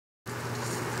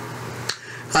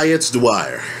Hi, it's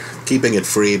Dwyer.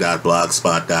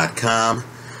 KeepingItFree.blogspot.com,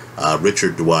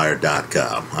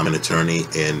 RichardDwyer.com. I'm an attorney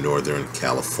in Northern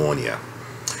California.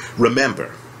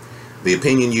 Remember, the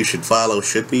opinion you should follow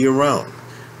should be your own.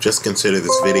 Just consider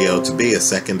this video to be a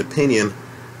second opinion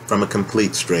from a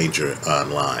complete stranger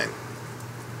online.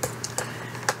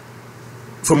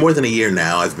 For more than a year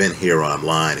now, I've been here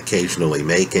online, occasionally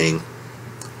making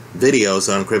videos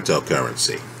on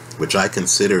cryptocurrency, which I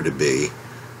consider to be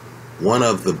one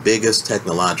of the biggest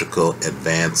technological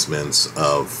advancements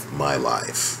of my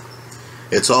life.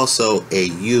 It's also a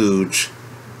huge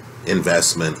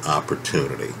investment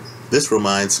opportunity. This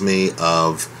reminds me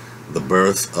of the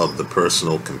birth of the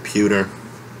personal computer,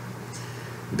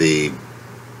 the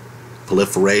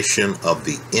proliferation of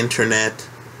the internet.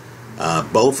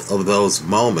 Both of those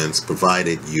moments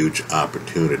provided huge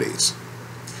opportunities.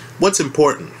 What's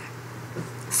important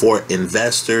for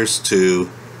investors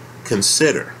to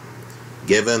consider,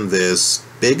 given this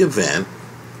big event,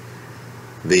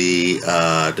 the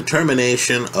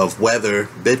determination of whether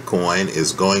Bitcoin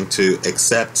is going to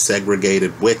accept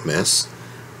segregated witness,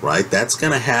 right? That's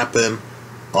going to happen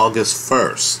August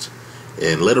 1st,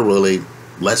 in literally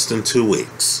less than 2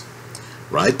 weeks,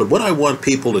 right? But what I want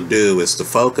people to do is to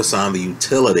focus on the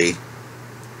utility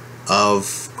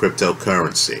of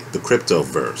cryptocurrency, the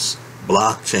cryptoverse,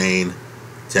 blockchain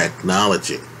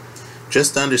technology.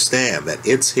 Just understand that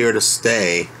it's here to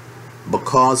stay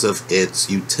because of its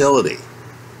utility,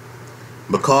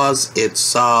 because it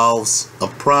solves a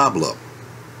problem.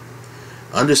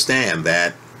 Understand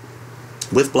that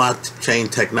with blockchain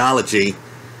technology,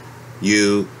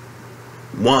 you,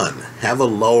 one, have a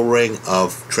lowering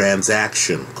of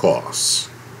transaction costs.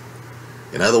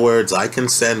 In other words, I can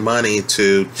send money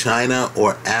to China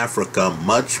or Africa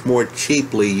much more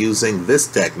cheaply using this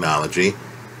technology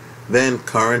than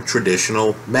current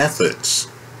traditional methods,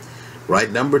 right?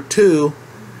 Number two,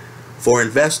 for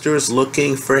investors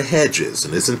looking for hedges,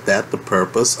 and isn't that the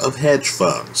purpose of hedge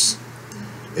funds?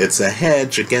 It's a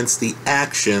hedge against the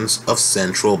actions of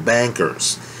central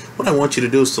bankers. What I want you to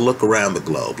do is to look around the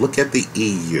globe. Look at the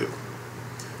EU.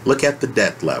 Look at the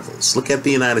debt levels. Look at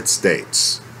the United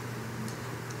States.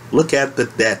 Look at the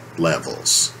debt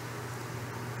levels,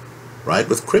 right?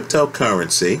 With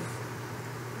cryptocurrency,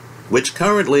 which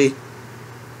currently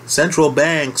central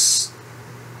banks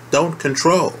don't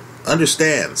control.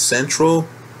 Understand, central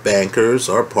bankers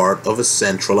are part of a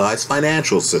centralized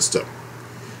financial system.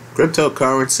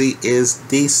 Cryptocurrency is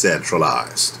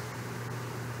decentralized,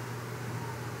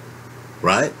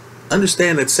 right?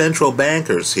 Understand that central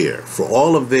bankers here, for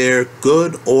all of their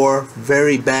good or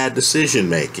very bad decision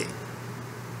making,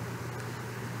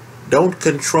 don't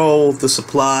control the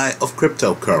supply of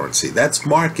cryptocurrency. That's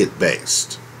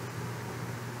market-based,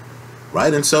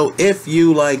 right? And so if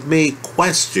you, like me,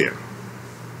 question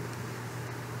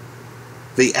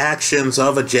the actions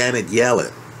of a Janet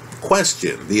Yellen,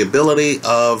 question the ability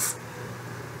of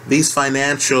these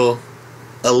financial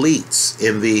elites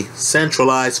in the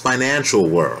centralized financial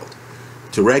world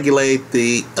to regulate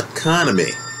the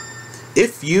economy,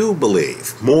 if you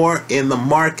believe more in the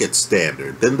market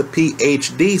standard than the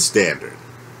PhD standard,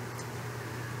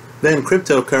 then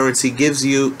cryptocurrency gives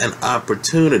you an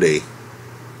opportunity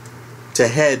to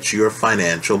hedge your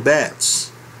financial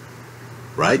bets,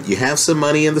 right? You have some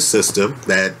money in the system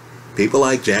that people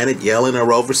like Janet Yellen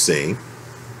are overseeing.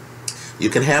 You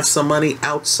can have some money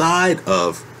outside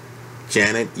of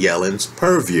Janet Yellen's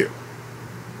purview.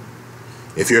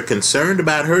 If you're concerned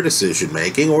about her decision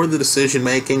making or the decision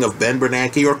making of Ben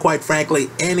Bernanke or, quite frankly,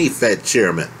 any Fed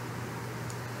chairman,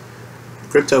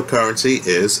 cryptocurrency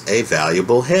is a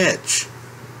valuable hedge.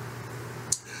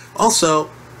 Also,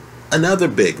 another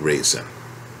big reason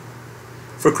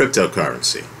for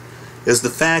cryptocurrency is the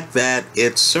fact that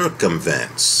it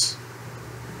circumvents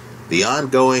the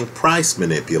ongoing price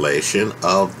manipulation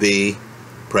of the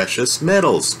precious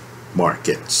metals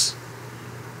markets,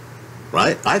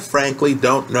 right? I frankly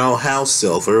don't know how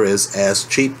silver is as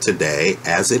cheap today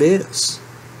as it is.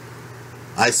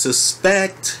 I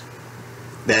suspect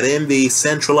that in the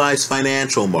centralized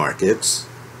financial markets,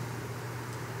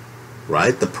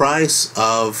 right, the price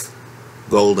of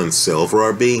gold and silver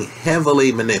are being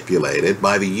heavily manipulated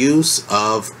by the use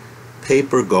of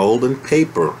paper gold and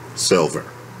paper silver,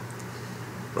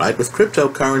 right? With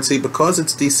cryptocurrency, because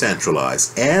it's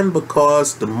decentralized and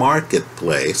because the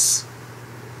marketplace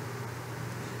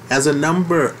has a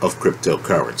number of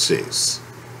cryptocurrencies,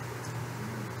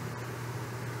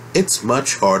 it's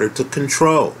much harder to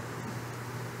control.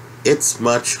 It's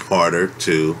much harder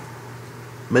to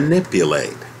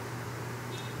manipulate,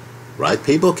 right?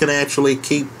 People can actually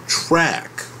keep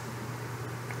track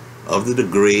of the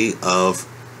degree of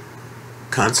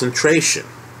concentration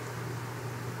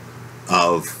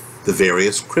of the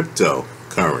various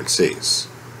cryptocurrencies.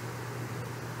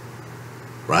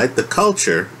 Right? The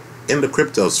culture in the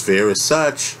cryptosphere is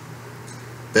such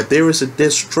that there is a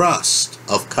distrust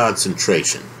of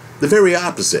concentration, the very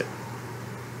opposite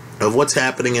of what's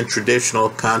happening in traditional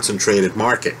concentrated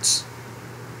markets.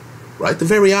 Right? The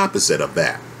very opposite of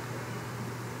that.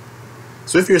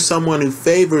 So if you're someone who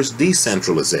favors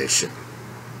decentralization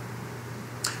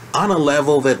on a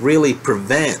level that really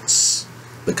prevents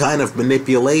the kind of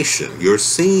manipulation you're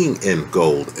seeing in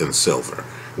gold and silver,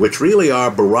 which really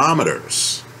are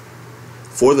barometers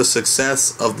for the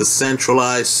success of the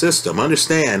centralized system.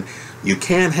 Understand, you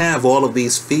can't have all of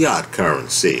these fiat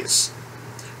currencies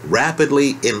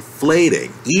rapidly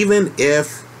inflating, even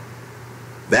if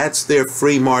that's their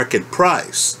free market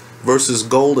price, versus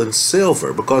gold and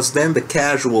silver, because then the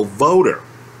casual voter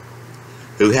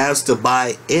who has to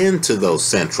buy into those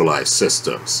centralized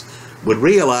systems would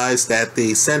realize that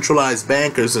the centralized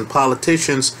bankers and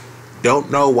politicians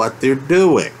don't know what they're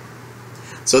doing.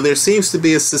 So there seems to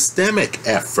be a systemic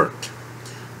effort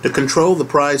to control the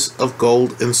price of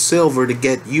gold and silver to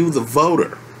get you, the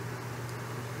voter,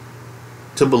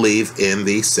 to believe in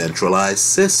the centralized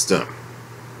system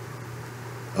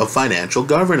of financial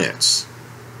governance.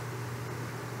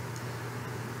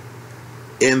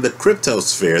 In the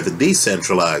cryptosphere, the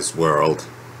decentralized world,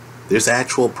 there's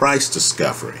actual price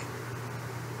discovery.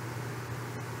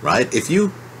 Right? If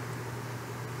you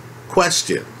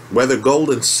question whether gold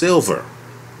and silver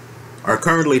are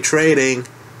currently trading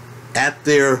at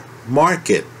their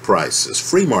market prices,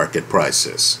 free market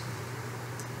prices,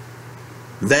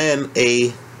 then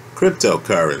a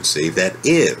cryptocurrency that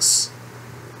is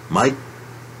might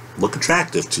look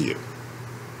attractive to you.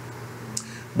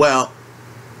 Well,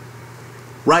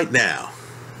 right now,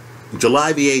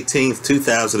 July the 18th,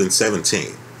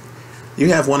 2017, you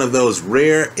have one of those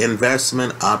rare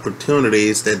investment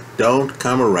opportunities that don't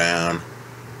come around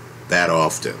that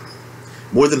often.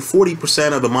 More than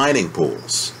 40% of the mining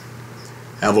pools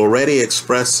have already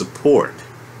expressed support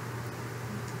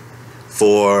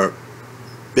for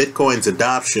Bitcoin's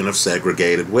adoption of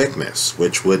segregated witness,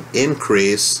 which would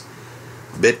increase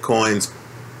Bitcoin's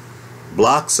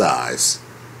block size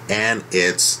and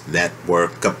its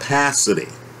network capacity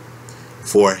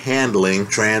for handling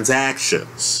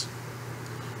transactions.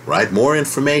 Right? More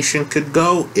information could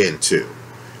go into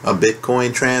a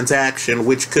Bitcoin transaction,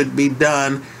 which could be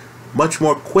done much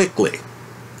more quickly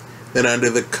than under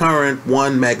the current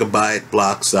 1 megabyte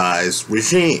block size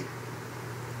regime.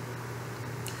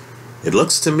 It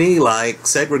looks to me like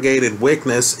segregated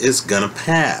witness is going to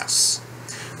pass.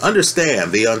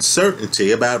 Understand, the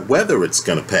uncertainty about whether it's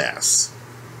going to pass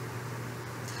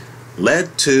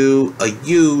led to a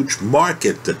huge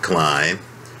market decline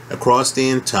across the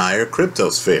entire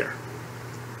cryptosphere.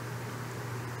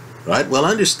 Right? Well,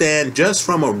 understand, just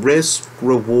from a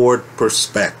risk-reward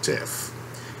perspective,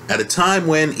 at a time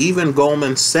when even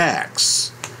Goldman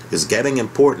Sachs is getting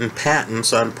important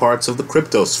patents on parts of the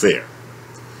cryptosphere.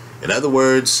 In other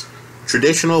words,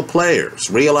 traditional players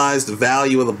realize the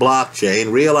value of the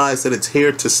blockchain, realize that it's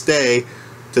here to stay,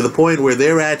 to the point where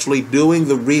they're actually doing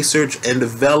the research and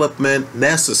development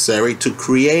necessary to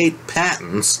create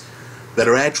patents that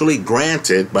are actually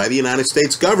granted by the United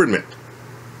States government.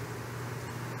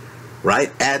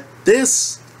 Right? At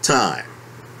this time,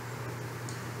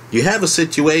 you have a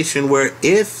situation where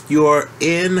if you're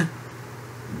in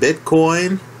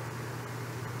Bitcoin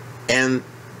and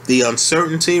the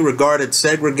uncertainty regarding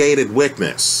segregated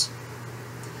witness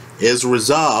is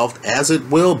resolved, as it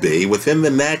will be within the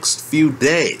next few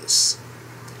days,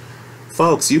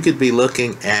 folks, you could be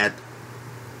looking at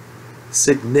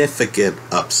significant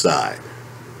upside.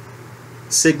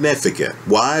 Significant.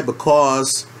 Why?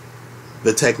 Because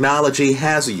the technology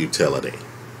has a utility.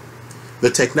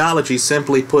 The technology,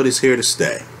 simply put, is here to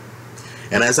stay.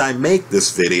 And as I make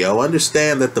this video,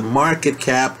 understand that the market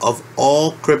cap of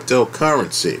all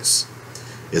cryptocurrencies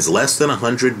is less than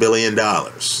 $100 billion.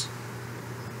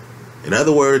 In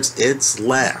other words, it's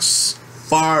less,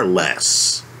 far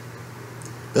less,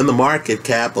 than the market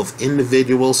cap of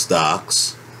individual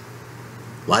stocks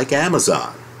like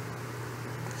Amazon.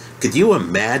 Could you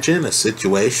imagine a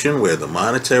situation where the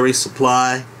monetary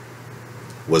supply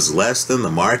was less than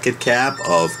the market cap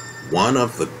of one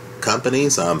of the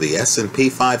companies on the S&P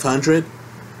 500?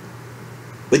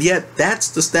 But yet, that's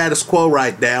the status quo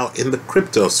right now in the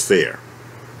cryptosphere.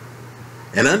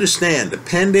 And understand,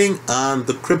 depending on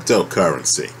the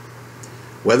cryptocurrency,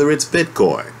 whether it's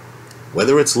Bitcoin,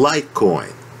 whether it's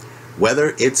Litecoin,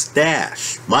 whether it's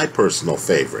Dash, my personal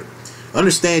favorite,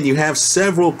 understand you have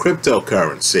several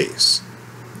cryptocurrencies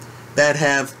that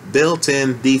have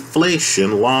built-in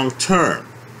deflation long term,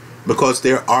 because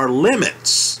there are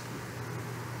limits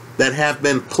that have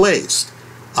been placed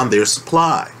on their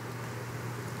supply.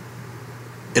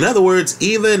 In other words,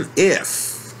 even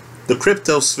if the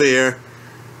cryptosphere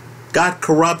got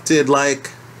corrupted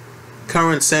like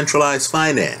current centralized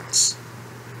finance,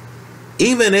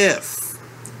 even if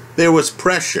there was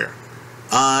pressure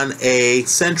on a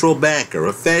central banker,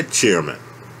 a Fed chairman,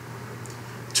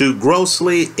 to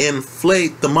grossly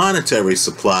inflate the monetary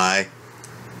supply,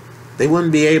 they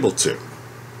wouldn't be able to,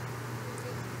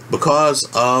 because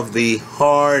of the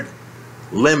hard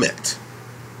limit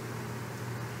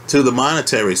to the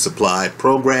monetary supply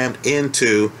programmed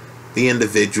into the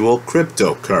individual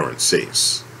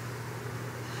cryptocurrencies.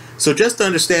 So just to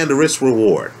understand the risk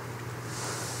reward,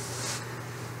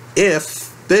 if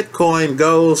Bitcoin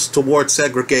goes towards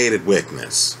segregated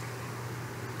witness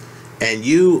and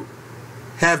you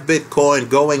have Bitcoin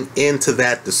going into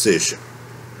that decision,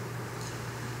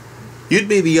 you'd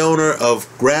be the owner of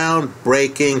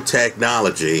groundbreaking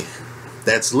technology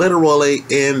that's literally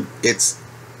in its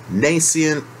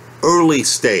nascent early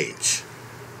stage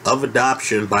of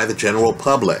adoption by the general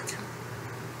public.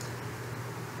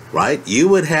 Right? You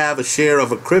would have a share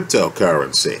of a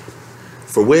cryptocurrency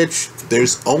for which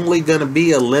there's only going to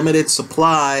be a limited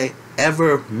supply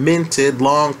ever minted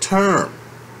long term.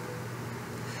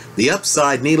 The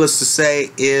upside, needless to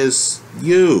say, is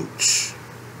huge.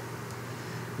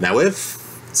 Now,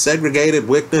 if segregated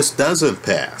witness doesn't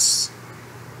pass,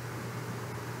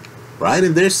 right,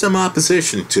 and there's some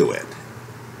opposition to it,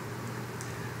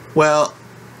 well,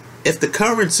 if the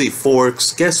currency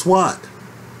forks, guess what?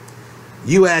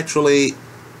 You actually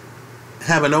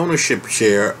have an ownership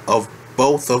share of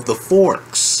both of the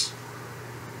forks.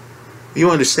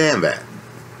 You understand that?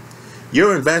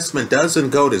 Your investment doesn't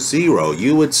go to zero.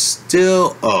 You would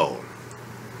still own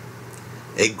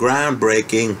a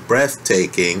groundbreaking,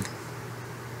 breathtaking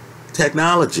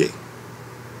technology.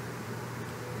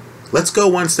 Let's go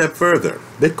one step further.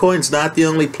 Bitcoin's not the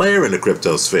only player in the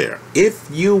cryptosphere. If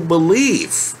you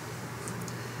believe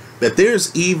that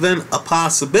there's even a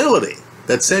possibility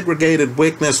that segregated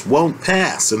witness won't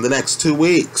pass in the next 2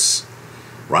 weeks,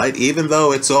 right? Even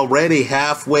though it's already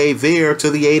halfway there to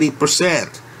the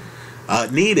 80%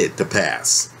 needed to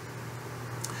pass,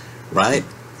 right?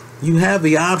 You have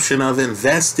the option of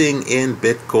investing in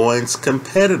Bitcoin's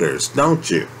competitors, don't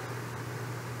you?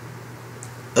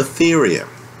 Ethereum,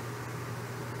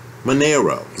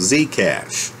 Monero,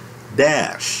 Zcash,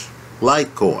 Dash,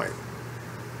 Litecoin.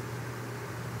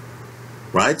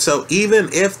 Right? So even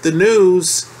if the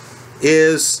news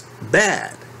is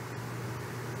bad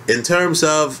in terms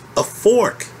of a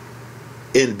fork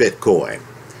in Bitcoin,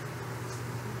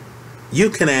 you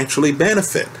can actually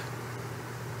benefit.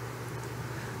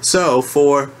 So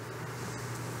for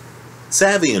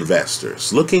savvy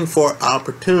investors looking for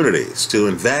opportunities to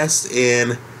invest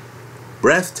in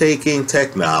breathtaking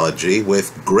technology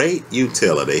with great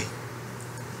utility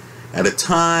at a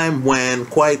time when,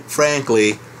 quite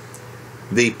frankly,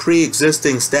 the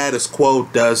pre-existing status quo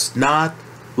does not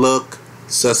look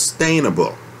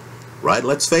sustainable, right?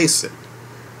 Let's face it.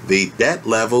 The debt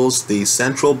levels the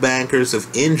central bankers have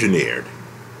engineered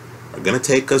are going to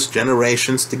take us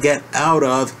generations to get out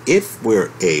of, if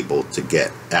we're able to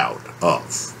get out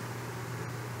of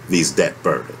these debt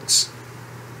burdens.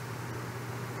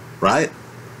 Right?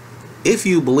 If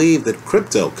you believe that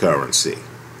cryptocurrency,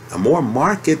 a more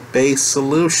market-based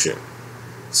solution,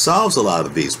 solves a lot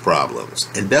of these problems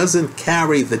and doesn't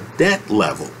carry the debt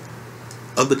level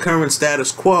of the current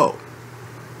status quo,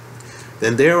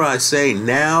 then dare I say,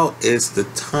 now is the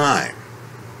time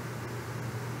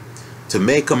to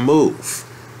make a move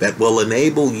that will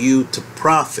enable you to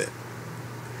profit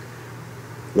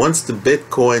once the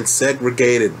Bitcoin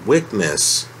segregated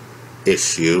witness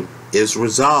issue is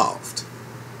resolved,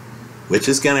 which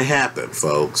is going to happen,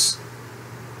 folks,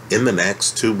 in the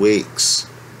next 2 weeks.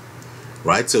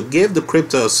 Right? So give the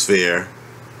cryptosphere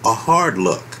a hard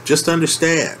look. Just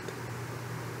understand,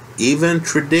 even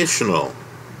traditional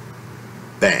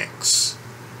banks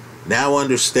now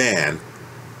understand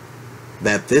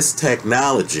that this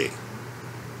technology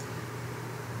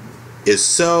is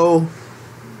so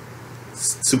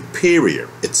superior,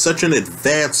 it's such an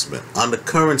advancement on the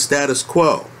current status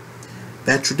quo,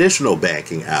 that traditional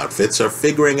banking outfits are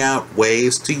figuring out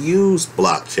ways to use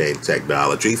blockchain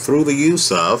technology through the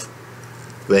use of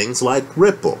things like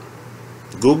Ripple.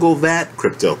 Google that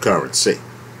cryptocurrency.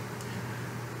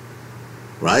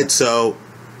 Right? So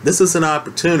this is an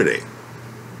opportunity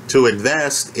to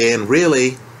invest in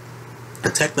really a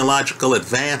technological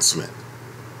advancement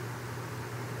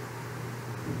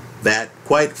that,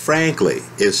 quite frankly,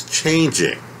 is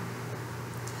changing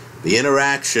the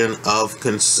interaction of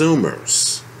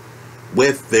consumers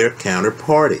with their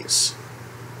counterparties.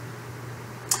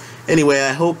 Anyway,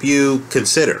 I hope you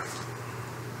consider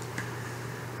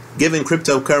giving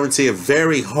cryptocurrency a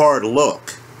very hard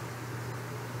look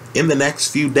in the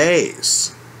next few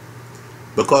days.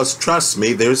 Because trust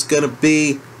me, there's going to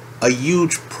be a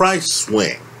huge price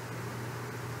swing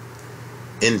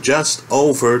in just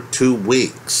over 2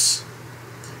 weeks.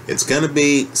 It's going to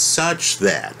be such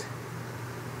that,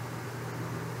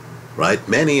 right,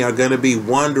 many are going to be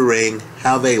wondering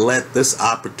how they let this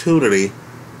opportunity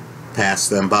pass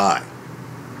them by.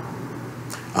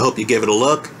 I hope you give it a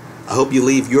look. I hope you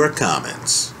leave your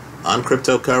comments on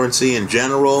cryptocurrency in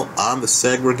general, on the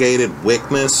segregated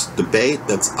witness debate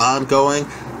that's ongoing,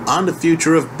 on the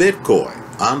future of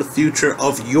Bitcoin, on the future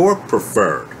of your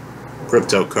preferred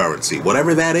cryptocurrency,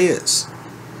 whatever that is,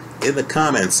 in the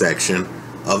comment section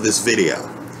of this video.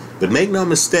 But make no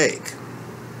mistake,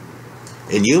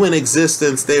 in human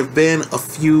existence there have been a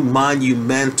few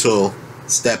monumental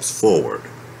steps forward,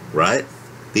 right?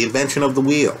 The invention of the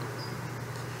wheel.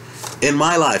 In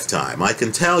my lifetime, I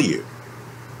can tell you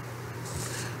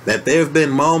that there have been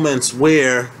moments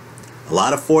where a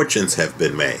lot of fortunes have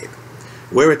been made,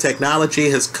 where a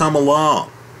technology has come along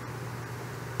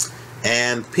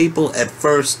and people at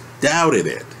first doubted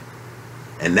it,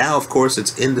 and now of course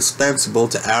it's indispensable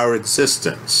to our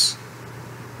existence,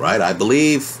 right? I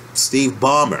believe Steve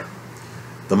Ballmer,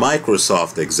 the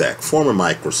Microsoft exec, former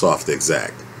Microsoft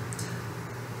exec,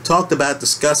 talked about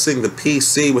discussing the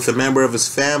PC with a member of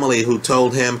his family who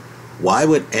told him, why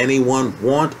would anyone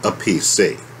want a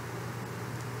PC?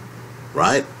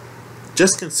 Right?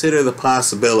 Just consider the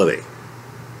possibility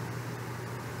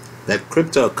that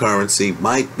cryptocurrency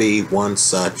might be one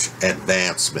such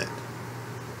advancement.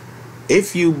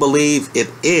 If you believe it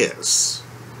is,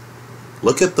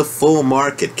 look at the full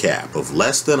market cap of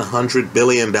less than $100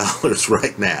 billion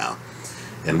right now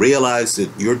and realize that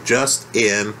you're just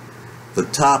in the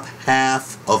top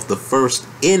half of the first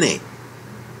inning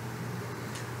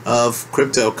of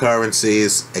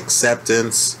cryptocurrency's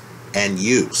acceptance and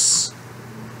use.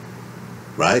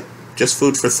 Right? Just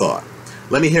food for thought.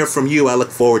 Let me hear from you. I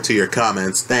look forward to your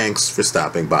comments. Thanks for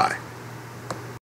stopping by.